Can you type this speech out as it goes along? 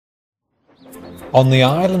On the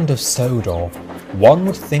island of Sodor, one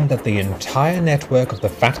would think that the entire network of the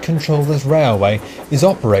Fat Controller's railway is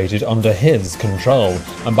operated under his control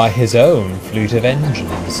and by his own fleet of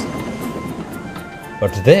engines.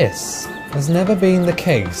 But this has never been the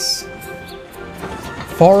case.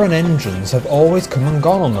 Foreign engines have always come and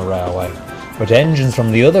gone on the railway, but engines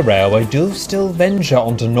from the other railway do still venture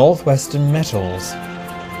onto northwestern metals.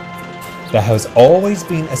 There has always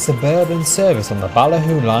been a suburban service on the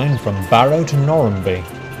Ballahoo line from Barrow to Norrumby.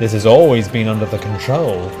 This has always been under the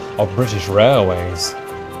control of British Railways.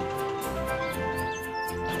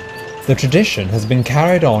 The tradition has been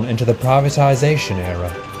carried on into the privatisation era.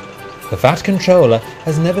 The Fat Controller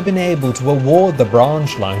has never been able to award the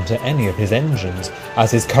branch line to any of his engines,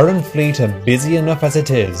 as his current fleet are busy enough as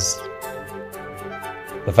it is.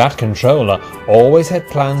 The Fat Controller always had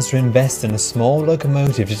plans to invest in a small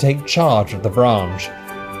locomotive to take charge of the branch,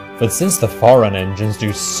 but since the foreign engines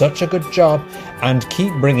do such a good job and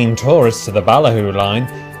keep bringing tourists to the Ballahoo line,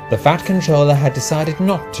 the Fat Controller had decided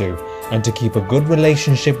not to, and to keep a good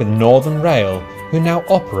relationship with Northern Rail, who now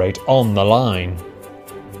operate on the line.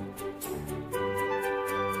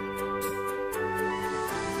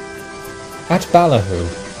 At Ballahoo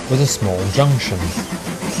was a small junction.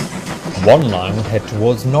 One line would head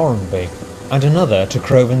towards Norrumby and another to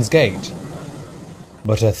Crovans Gate.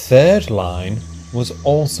 But a third line was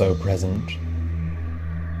also present.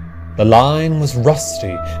 The line was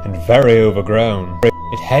rusty and very overgrown.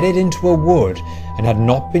 It headed into a wood and had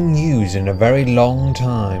not been used in a very long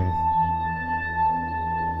time.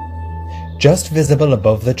 Just visible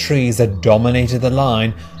above the trees that dominated the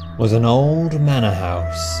line was an old manor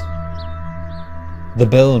house. The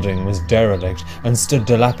building was derelict and stood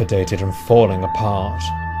dilapidated and falling apart.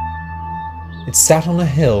 It sat on a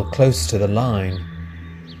hill close to the line.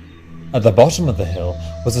 At the bottom of the hill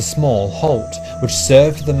was a small halt which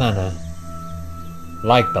served the manor.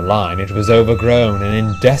 Like the line, it was overgrown and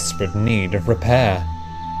in desperate need of repair.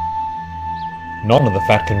 None of the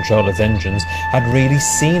Fat Controller's engines had really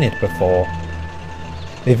seen it before.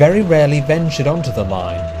 They very rarely ventured onto the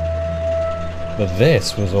line. But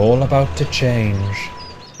this was all about to change.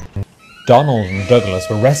 Donald and Douglas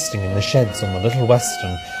were resting in the sheds on the Little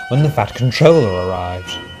Western when the Fat Controller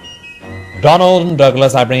arrived. "Donald and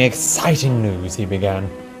Douglas, I bring exciting news," he began.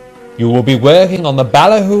 "You will be working on the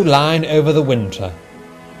Ballahoo line over the winter."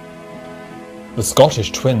 The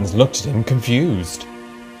Scottish twins looked at him confused.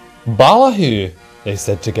 "Ballahoo," they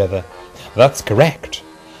said together. "That's correct.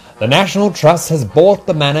 The National Trust has bought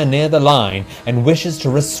the manor near the line and wishes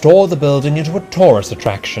to restore the building into a tourist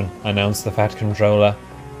attraction," announced the Fat Controller.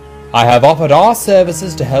 "I have offered our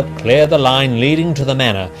services to help clear the line leading to the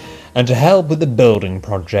manor and to help with the building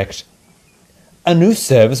project. A new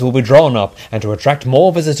service will be drawn up, and to attract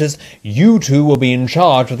more visitors, you two will be in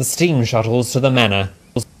charge of the steam shuttles to the manor."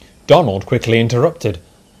 Donald quickly interrupted.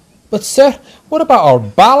 "But sir, what about our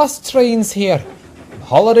ballast trains here?" "The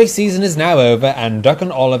holiday season is now over, and Duck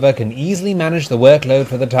and Oliver can easily manage the workload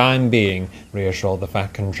for the time being," reassured the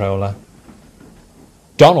Fat Controller.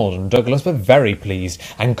 Donald and Douglas were very pleased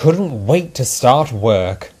and couldn't wait to start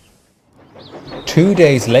work. 2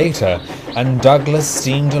 days later, and Douglas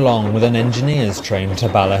steamed along with an engineer's train to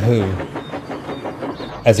Ballahoo.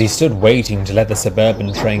 As he stood waiting to let the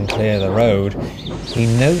suburban train clear the road, he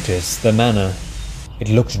noticed the manor. It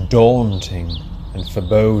looked daunting and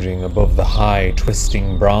foreboding above the high,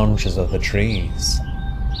 twisting branches of the trees.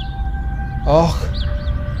 "Och,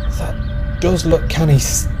 that does look canny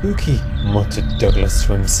spooky," muttered Douglas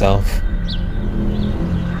to himself.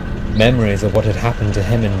 Memories of what had happened to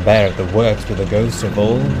him and Bear at the works with the ghost of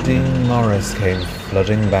old Dean Morris came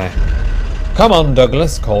flooding back. "Come on,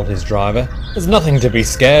 Douglas," called his driver. "There's nothing to be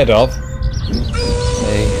scared of."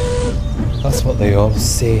 That's what they all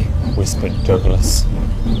say," whispered Douglas.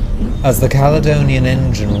 As the Caledonian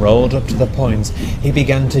engine rolled up to the points, he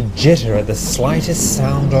began to jitter at the slightest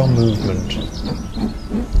sound or movement.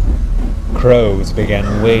 Crows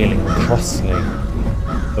began wailing crossly.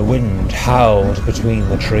 The wind howled between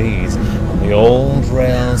the trees, and the old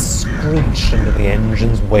rails screeched under the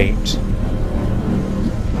engine's weight.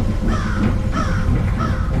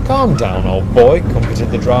 "Calm down, old boy," comforted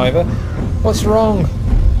the driver. "What's wrong?"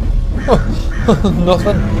 "Oh,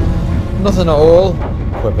 nothing at all,"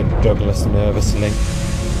 quivered Douglas nervously.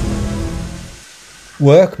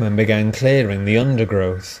 Workmen began clearing the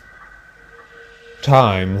undergrowth.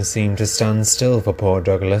 Time seemed to stand still for poor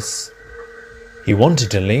Douglas. He wanted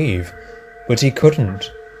to leave, but he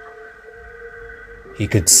couldn't. He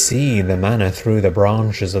could see the manor through the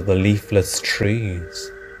branches of the leafless trees.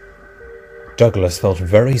 Douglas felt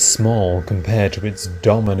very small compared to its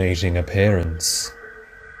dominating appearance.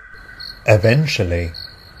 Eventually,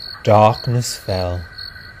 darkness fell,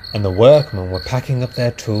 and the workmen were packing up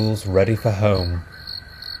their tools ready for home.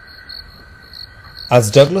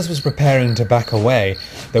 As Douglas was preparing to back away,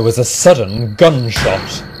 there was a sudden gunshot,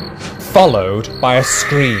 followed by a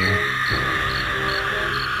scream.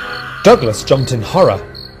 Douglas jumped in horror.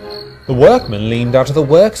 The workmen leaned out of the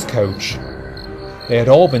works coach. They had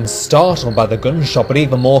all been startled by the gunshot, but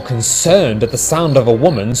even more concerned at the sound of a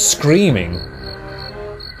woman screaming.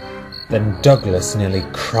 Then Douglas nearly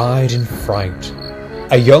cried in fright.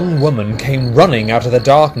 A young woman came running out of the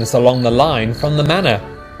darkness along the line from the manor.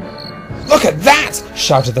 "Look at that!"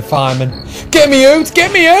 shouted the fireman. "Get me out!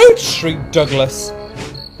 Get me out!" shrieked Douglas.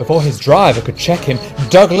 Before his driver could check him,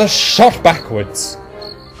 Douglas shot backwards.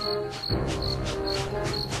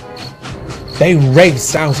 They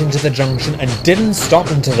raced out into the junction and didn't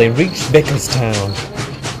stop until they reached Vickerstown.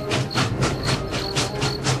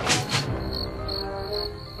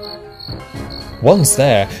 Once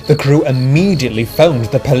there, the crew immediately phoned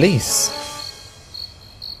the police.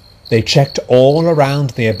 They checked all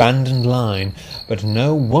around the abandoned line, but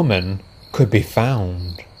no woman could be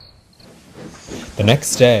found. The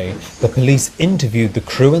next day, the police interviewed the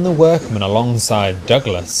crew and the workmen alongside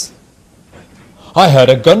Douglas. "I heard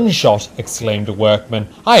a gunshot," exclaimed a workman.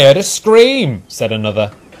 "I heard a scream," said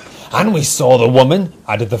another. "And we saw the woman,"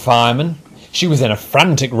 added the fireman. "She was in a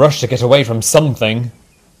frantic rush to get away from something."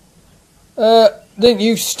 Didn't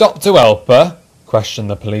you stop to help her?" questioned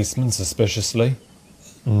the policeman suspiciously.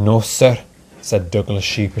 "No, sir," said Douglas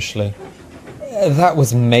sheepishly. "That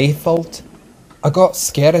was my fault. I got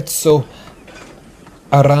scared, so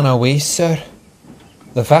I ran away, sir."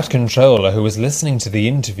 The fat controller, who was listening to the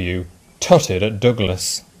interview, tutted at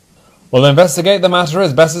Douglas. "We'll investigate the matter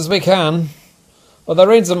as best as we can. But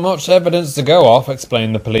there isn't much evidence to go off,"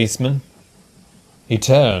 explained the policeman. He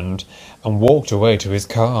turned and walked away to his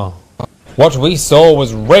car. "What we saw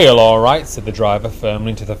was real, all right," said the driver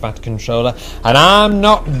firmly to the fat controller, "and I'm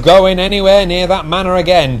not going anywhere near that manor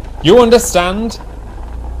again. You understand?"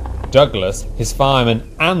 Douglas, his fireman,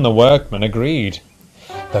 and the workmen agreed.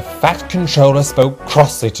 The fat controller spoke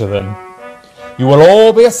crossly to them. "You will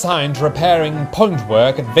all be assigned to repairing point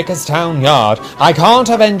work at Vickerstown Yard. I can't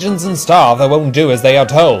have engines and staff that won't do as they are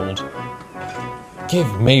told."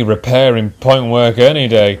 "Give me repairing point work any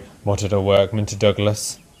day," muttered a workman to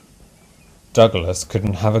Douglas. Douglas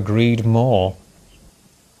couldn't have agreed more.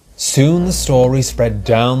 Soon the story spread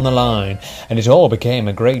down the line, and it all became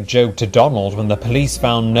a great joke to Donald when the police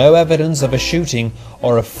found no evidence of a shooting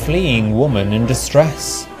or a fleeing woman in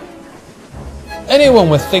distress. "Anyone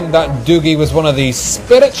would think that Doogie was one of these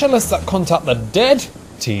spiritualists that contact the dead,"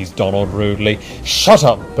 teased Donald rudely. "Shut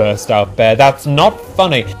up," burst out Bear. "That's not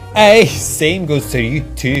funny." "Hey, same goes to you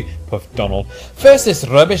too," puffed Donald. "First this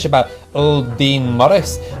rubbish about old Dean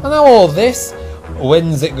Morris, and now all this.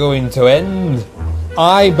 When's it going to end?"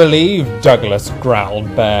 "I believe Douglas,"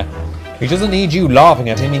 growled Bear. "He doesn't need you laughing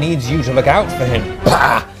at him, he needs you to look out for him."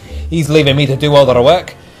 "Bah! He's leaving me to do all the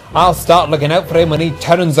work. I'll start looking out for him when he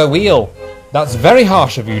turns a wheel." "That's very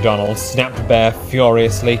harsh of you, Donald," snapped Bear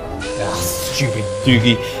furiously. "Ah, stupid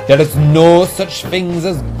Doogie, there is no such things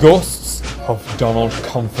as ghosts," puffed Donald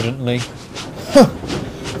confidently. "Huh!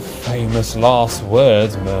 Famous last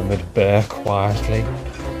words," murmured Bear quietly.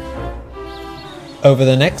 Over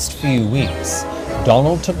the next few weeks,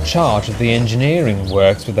 Donald took charge of the engineering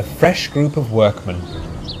works with a fresh group of workmen.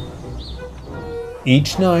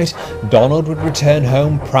 Each night, Donald would return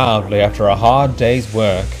home proudly after a hard day's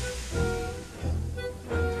work.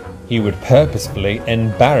 He would purposefully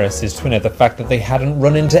embarrass his twin at the fact that they hadn't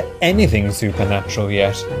run into anything supernatural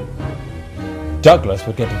yet. Douglas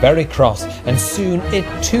would get very cross, and soon it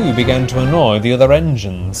too began to annoy the other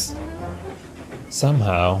engines.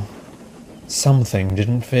 Somehow, something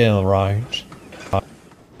didn't feel right.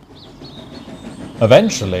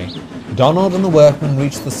 Eventually, Donald and the workmen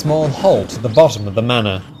reached the small halt at the bottom of the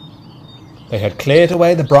manor. They had cleared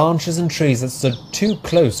away the branches and trees that stood too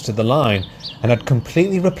close to the line, and had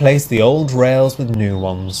completely replaced the old rails with new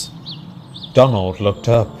ones. Donald looked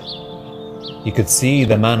up. He could see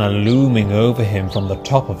the manor looming over him from the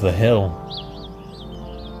top of the hill.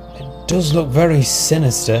 "It does look very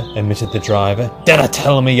sinister," admitted the driver. "Dare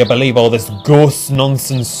tell me you believe all this ghost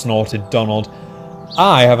nonsense," snorted Donald.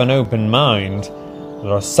 "I have an open mind.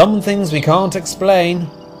 There are some things we can't explain."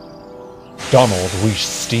 Donald wished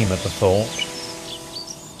steam at the thought.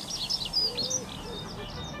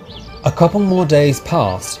 A couple more days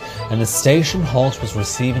passed, and the station halt was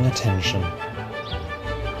receiving attention.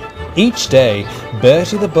 Each day,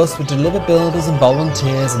 Bertie the bus would deliver builders and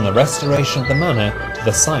volunteers in the restoration of the manor to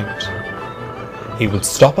the site. He would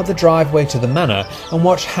stop at the driveway to the manor and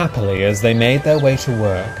watch happily as they made their way to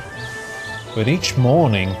work. But each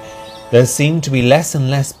morning, there seemed to be less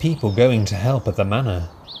and less people going to help at the manor.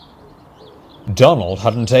 Donald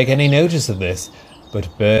hadn't taken any notice of this,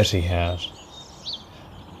 but Bertie had.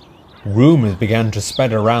 Rumours began to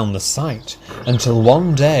spread around the site, until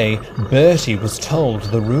one day Bertie was told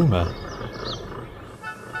the rumour.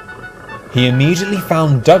 He immediately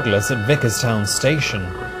found Douglas at Vickerstown Station.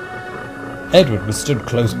 Edward was stood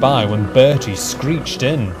close by when Bertie screeched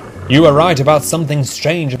in. "You were right about something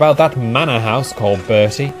strange about that manor house," called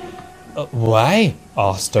Bertie. "Why?"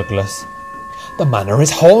 asked Douglas. "The manor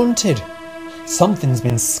is haunted. Something's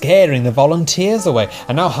been scaring the volunteers away,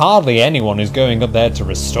 and now hardly anyone is going up there to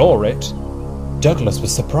restore it." Douglas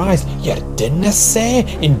was surprised. "You didn't say?"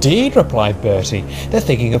 "Indeed," replied Bertie. "They're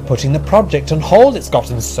thinking of putting the project on hold. It's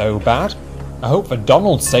gotten so bad. I hope for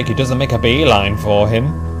Donald's sake he doesn't make a beeline for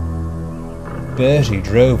him." Bertie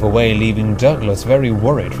drove away, leaving Douglas very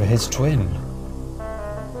worried for his twin.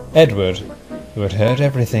 Edward, who had heard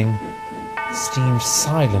everything, steamed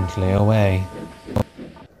silently away.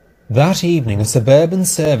 That evening, a suburban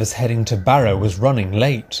service heading to Barrow was running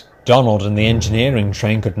late. Donald and the engineering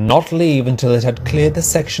train could not leave until it had cleared the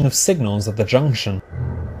section of signals at the junction.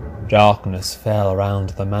 Darkness fell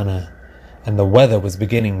around the manor, and the weather was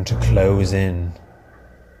beginning to close in.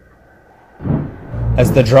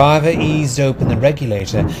 As the driver eased open the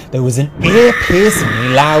regulator, there was an ear-piercingly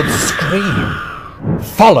loud scream,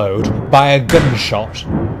 followed by a gunshot.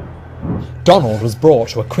 Donald was brought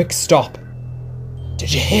to a quick stop.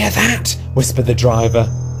 "Did you hear that?" whispered the driver.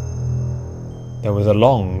 There was a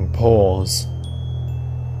long pause.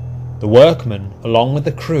 The workmen, along with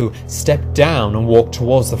the crew, stepped down and walked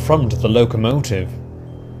towards the front of the locomotive.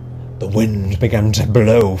 The wind began to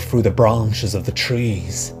blow through the branches of the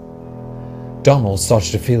trees. Donald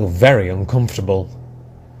started to feel very uncomfortable.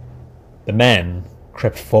 The men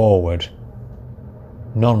crept forward.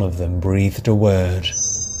 None of them breathed a word.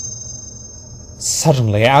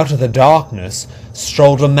 Suddenly, out of the darkness,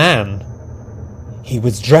 strolled a man. He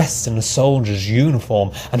was dressed in a soldier's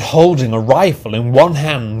uniform and holding a rifle in one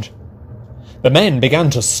hand. The men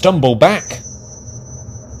began to stumble back.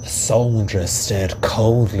 The soldier stared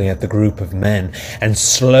coldly at the group of men and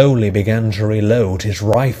slowly began to reload his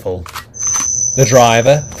rifle. The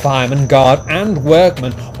driver, fireman, guard, and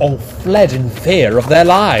workmen all fled in fear of their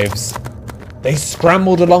lives. They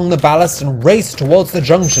scrambled along the ballast and raced towards the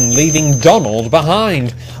junction, leaving Donald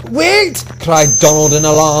behind. "Wait!" cried Donald in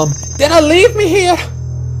alarm. "Don't leave me here!"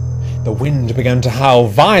 The wind began to howl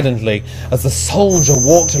violently as the soldier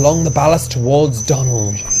walked along the ballast towards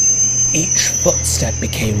Donald. Each footstep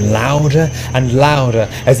became louder and louder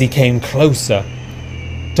as he came closer.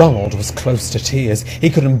 Donald was close to tears. He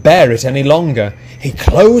couldn't bear it any longer. He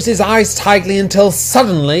closed his eyes tightly until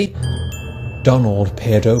suddenly Donald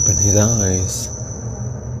peered open his eyes.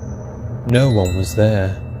 No one was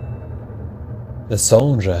there. The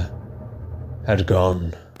soldier had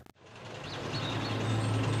gone.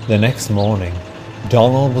 The next morning,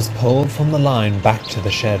 Donald was pulled from the line back to the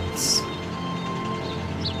sheds.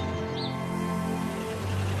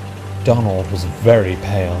 Donald was very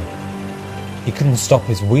pale. He couldn't stop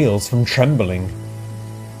his wheels from trembling.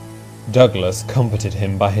 Douglas comforted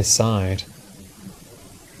him by his side.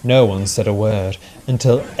 No one said a word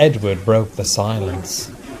until Edward broke the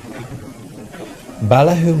silence.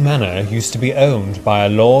 Ballahoo Manor used to be owned by a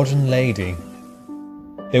lord and lady.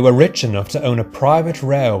 They were rich enough to own a private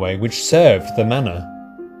railway which served the manor.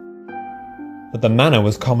 But the manor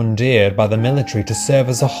was commandeered by the military to serve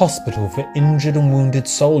as a hospital for injured and wounded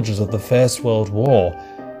soldiers of the First World War,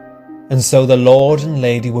 and so the lord and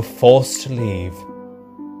lady were forced to leave.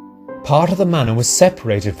 Part of the manor was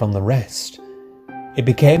separated from the rest. It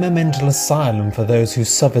became a mental asylum for those who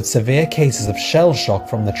suffered severe cases of shell shock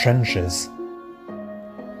from the trenches.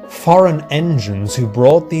 Foreign engines who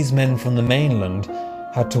brought these men from the mainland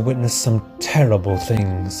had to witness some terrible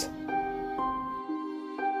things.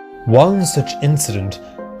 One such incident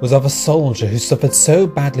was of a soldier who suffered so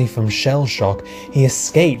badly from shell shock he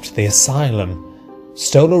escaped the asylum,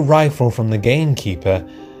 stole a rifle from the gamekeeper,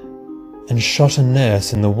 and shot a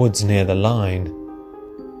nurse in the woods near the line.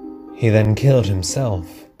 He then killed himself,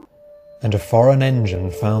 and a foreign engine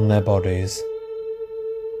found their bodies.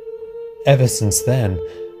 Ever since then,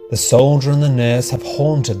 the soldier and the nurse have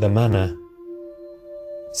haunted the manor.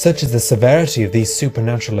 Such is the severity of these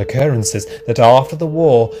supernatural occurrences that after the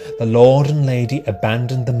war, the lord and lady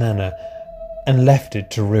abandoned the manor and left it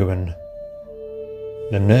to ruin.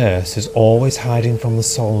 The nurse is always hiding from the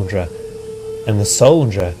soldier, and the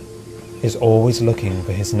soldier is always looking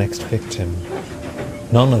for his next victim.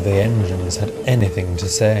 None of the engines had anything to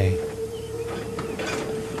say.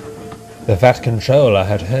 The fat controller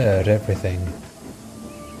had heard everything.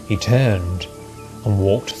 He turned and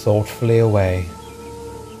walked thoughtfully away.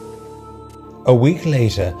 A week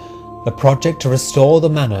later, the project to restore the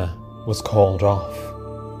manor was called off.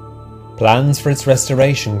 Plans for its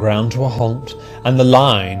restoration ground to a halt, and the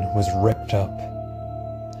line was ripped up.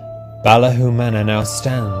 Ballahoo Manor now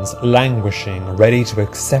stands, languishing, ready to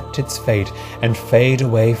accept its fate and fade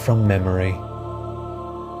away from memory.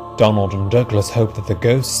 Donald and Douglas hope that the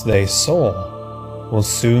ghosts they saw will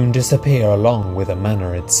soon disappear along with the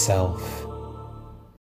manor itself.